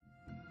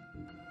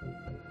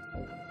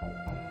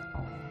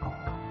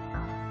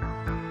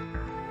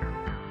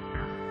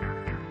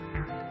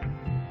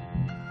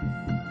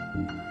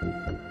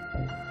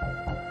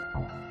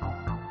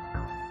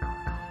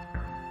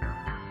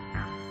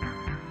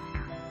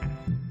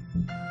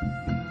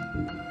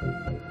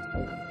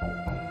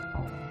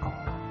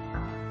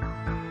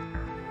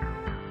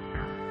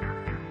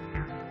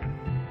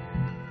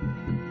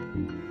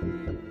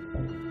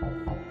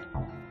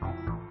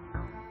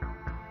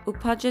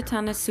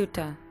Upajjhatthana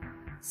Sutta,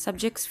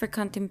 Subjects for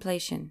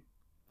Contemplation.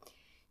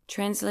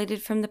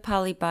 Translated from the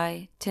Pali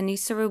by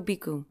Thanissaro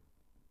Bhikkhu.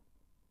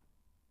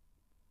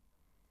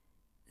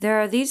 There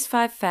are these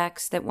 5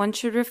 facts that one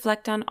should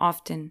reflect on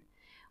often,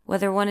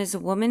 whether one is a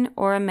woman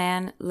or a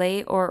man,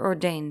 lay or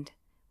ordained.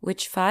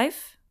 Which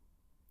 5?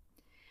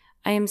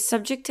 I am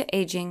subject to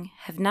aging,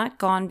 have not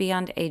gone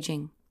beyond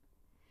aging.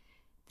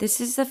 This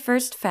is the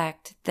first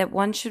fact that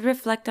one should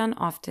reflect on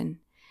often,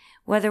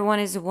 whether one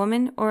is a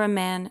woman or a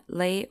man,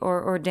 lay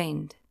or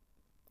ordained.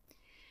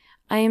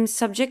 I am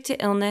subject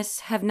to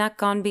illness, have not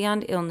gone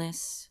beyond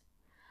illness.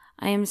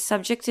 I am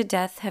subject to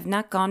death, have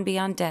not gone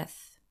beyond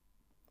death.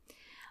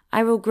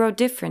 I will grow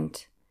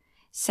different,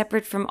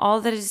 separate from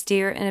all that is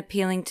dear and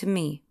appealing to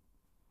me.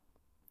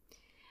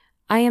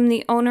 I am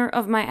the owner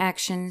of my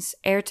actions,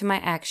 heir to my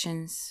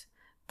actions,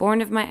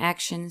 born of my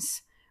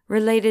actions,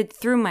 related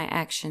through my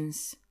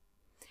actions,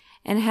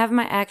 and have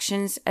my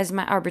actions as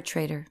my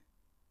arbitrator.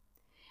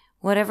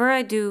 Whatever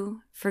I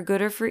do, for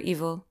good or for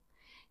evil,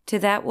 to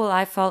that will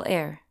I fall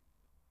heir.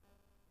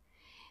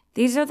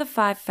 These are the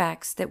 5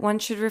 facts that one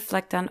should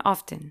reflect on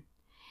often,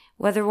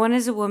 whether one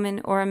is a woman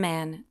or a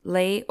man,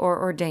 lay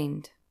or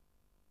ordained.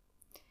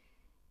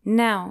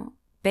 Now,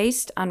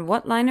 based on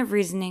what line of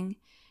reasoning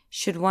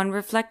should one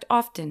reflect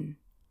often?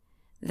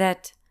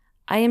 That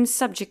I am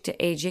subject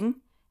to aging,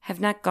 have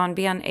not gone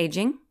beyond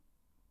aging?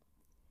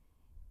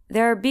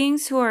 There are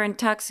beings who are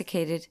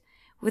intoxicated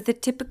with the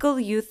typical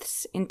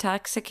youth's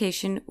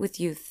intoxication with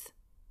youth.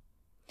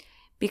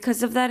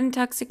 Because of that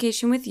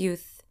intoxication with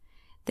youth,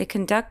 they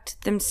conduct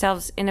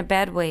themselves in a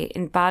bad way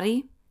in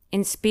body,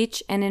 in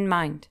speech, and in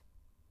mind.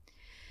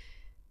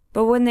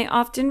 But when they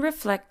often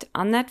reflect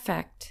on that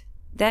fact,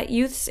 that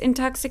youth's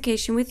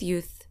intoxication with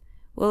youth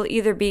will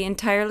either be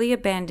entirely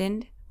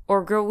abandoned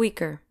or grow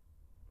weaker.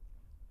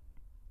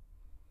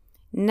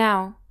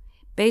 Now,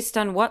 based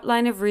on what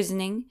line of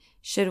reasoning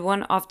should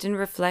one often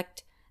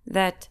reflect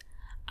that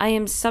I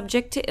am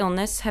subject to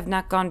illness, have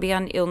not gone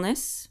beyond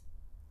illness?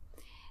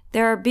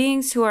 There are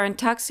beings who are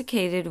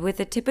intoxicated with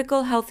a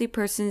typical healthy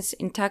person's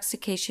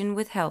intoxication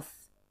with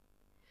health.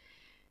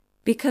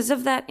 Because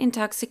of that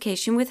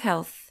intoxication with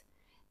health,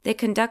 they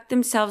conduct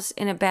themselves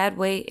in a bad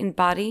way in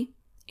body,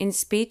 in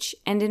speech,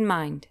 and in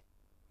mind.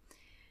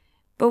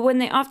 But when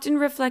they often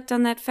reflect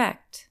on that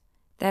fact,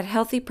 that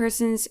healthy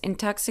person's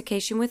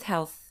intoxication with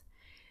health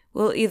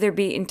will either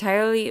be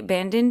entirely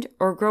abandoned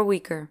or grow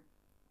weaker.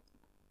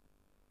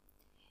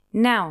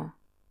 Now,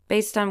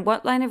 based on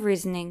what line of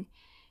reasoning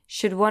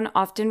should one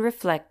often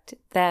reflect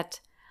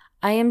that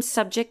I am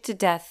subject to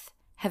death,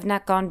 have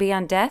not gone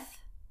beyond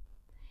death?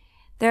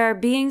 There are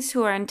beings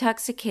who are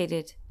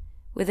intoxicated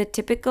with a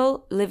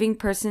typical living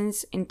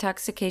person's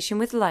intoxication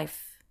with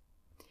life.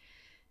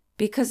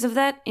 Because of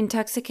that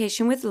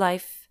intoxication with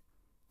life,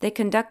 they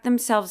conduct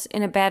themselves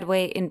in a bad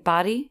way in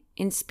body,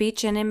 in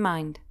speech, and in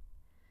mind.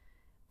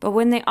 But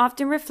when they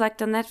often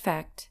reflect on that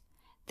fact,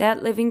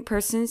 that living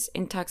person's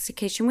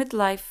intoxication with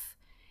life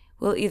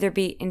will either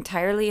be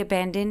entirely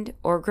abandoned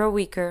or grow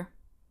weaker.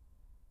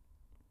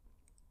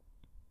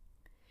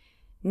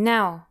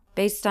 Now,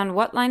 based on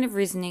what line of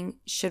reasoning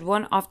should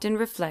one often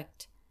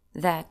reflect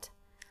that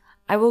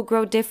I will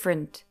grow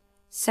different,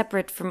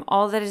 separate from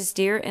all that is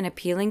dear and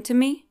appealing to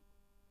me?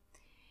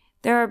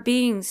 There are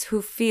beings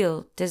who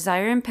feel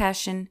desire and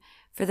passion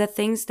for the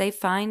things they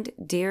find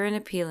dear and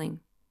appealing.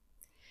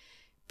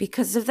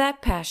 Because of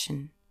that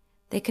passion,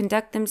 they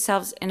conduct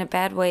themselves in a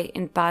bad way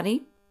in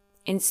body,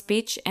 in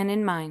speech, and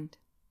in mind.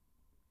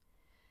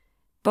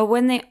 But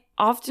when they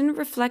often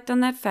reflect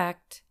on that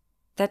fact,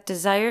 that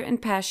desire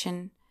and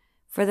passion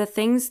for the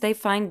things they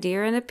find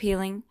dear and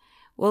appealing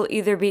will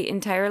either be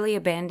entirely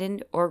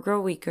abandoned or grow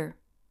weaker.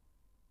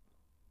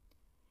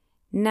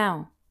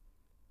 Now,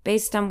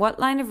 based on what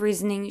line of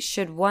reasoning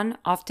should one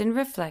often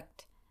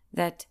reflect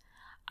that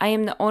I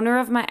am the owner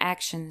of my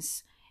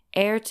actions,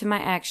 heir to my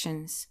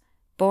actions,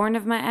 born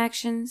of my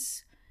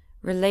actions,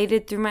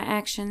 related through my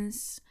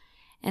actions,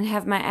 and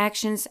have my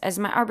actions as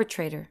my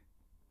arbitrator?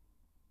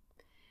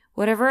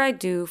 Whatever I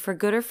do, for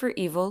good or for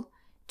evil,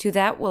 to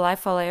that will I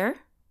fall heir?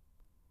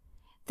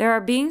 There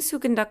are beings who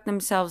conduct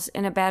themselves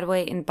in a bad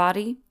way in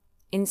body,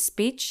 in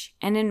speech,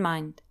 and in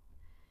mind.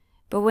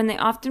 But when they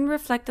often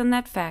reflect on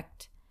that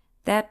fact,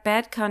 that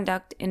bad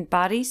conduct in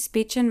body,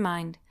 speech, and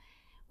mind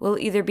will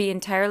either be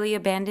entirely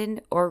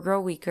abandoned or grow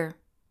weaker.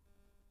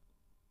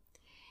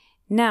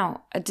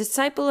 Now, a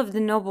disciple of the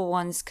Noble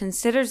Ones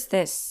considers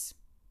this: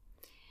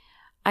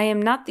 I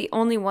am not the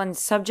only one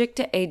subject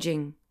to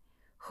aging,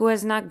 who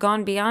has not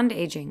gone beyond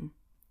aging.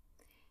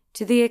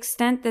 To the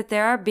extent that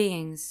there are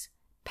beings,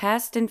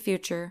 past and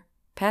future,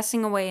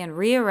 passing away and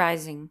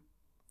re-arising,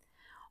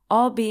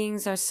 all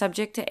beings are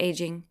subject to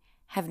aging,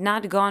 have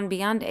not gone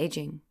beyond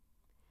aging.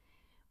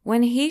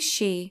 When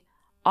she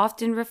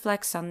often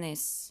reflects on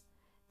this,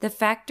 the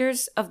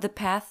factors of the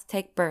path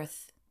take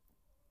birth.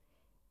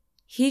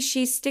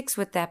 She sticks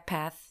with that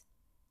path,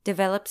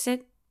 develops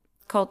it,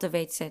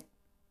 cultivates it.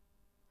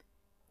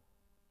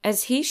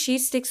 As she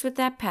sticks with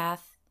that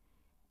path,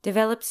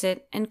 develops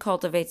it, and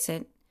cultivates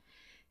it,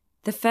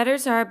 The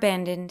fetters are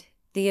abandoned,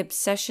 the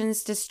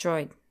obsessions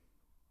destroyed.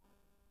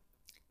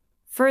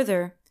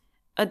 Further,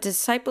 a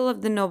disciple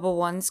of the Noble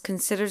Ones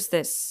considers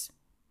this: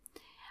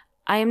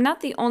 I am not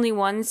the only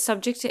one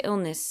subject to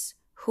illness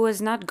who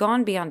has not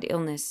gone beyond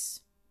illness.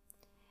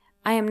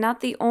 I am not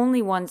the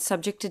only one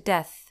subject to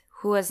death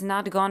who has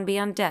not gone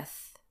beyond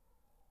death.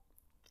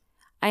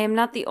 I am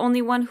not the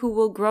only one who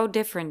will grow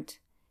different,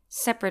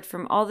 separate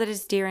from all that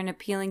is dear and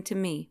appealing to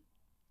me.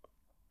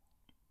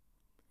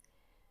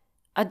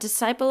 A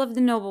disciple of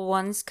the Noble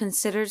Ones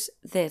considers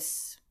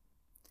this: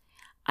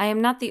 I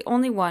am not the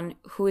only one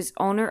who is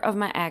owner of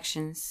my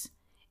actions,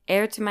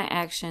 heir to my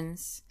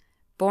actions,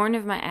 born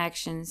of my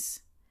actions,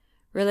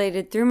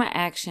 related through my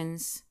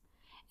actions,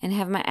 and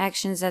have my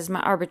actions as my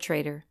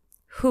arbitrator,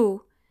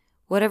 who,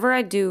 whatever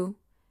I do,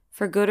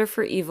 for good or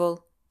for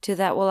evil, to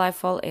that will I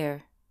fall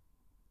heir.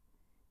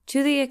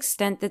 To the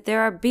extent that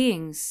there are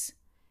beings,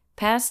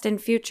 past and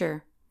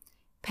future,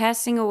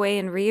 passing away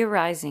and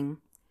re-arising,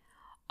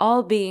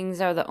 all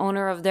beings are the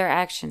owner of their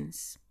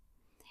actions,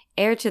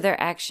 heir to their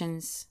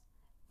actions,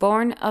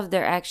 born of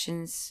their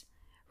actions,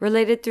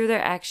 related through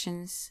their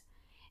actions,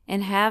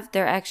 and have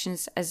their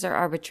actions as their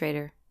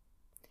arbitrator.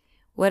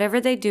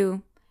 Whatever they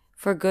do,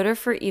 for good or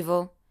for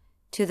evil,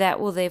 to that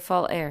will they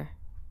fall heir.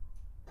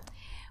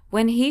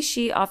 When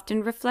she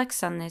often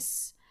reflects on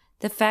this,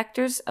 the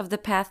factors of the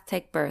path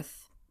take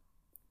birth.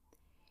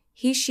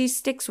 She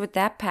sticks with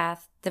that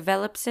path,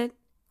 develops it,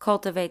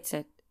 cultivates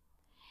it.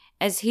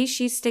 As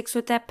she sticks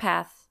with that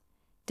path,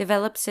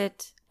 develops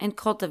it, and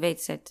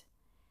cultivates it,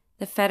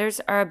 the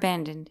fetters are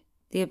abandoned,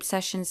 the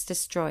obsessions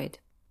destroyed.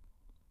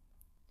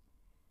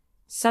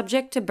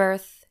 Subject to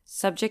birth,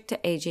 subject to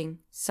aging,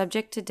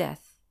 subject to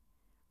death,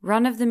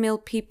 run-of-the-mill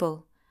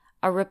people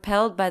are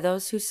repelled by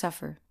those who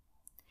suffer,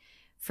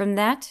 from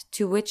that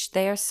to which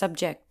they are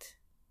subject.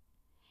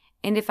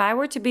 And if I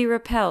were to be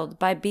repelled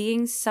by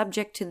beings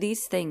subject to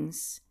these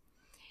things,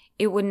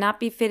 it would not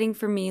be fitting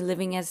for me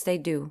living as they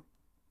do.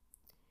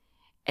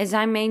 As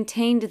I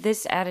maintained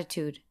this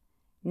attitude,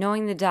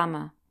 knowing the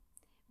Dhamma,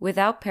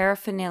 without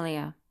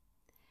paraphernalia,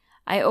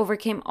 I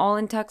overcame all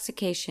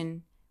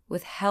intoxication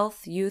with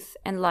health, youth,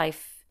 and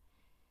life,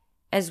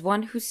 as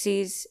one who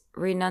sees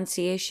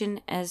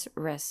renunciation as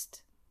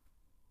rest.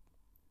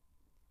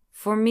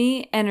 For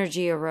me,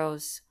 energy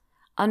arose.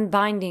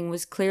 Unbinding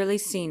was clearly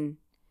seen.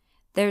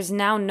 There is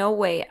now no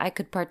way I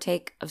could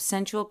partake of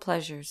sensual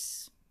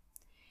pleasures.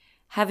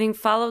 Having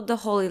followed the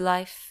holy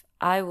life,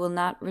 I will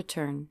not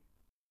return.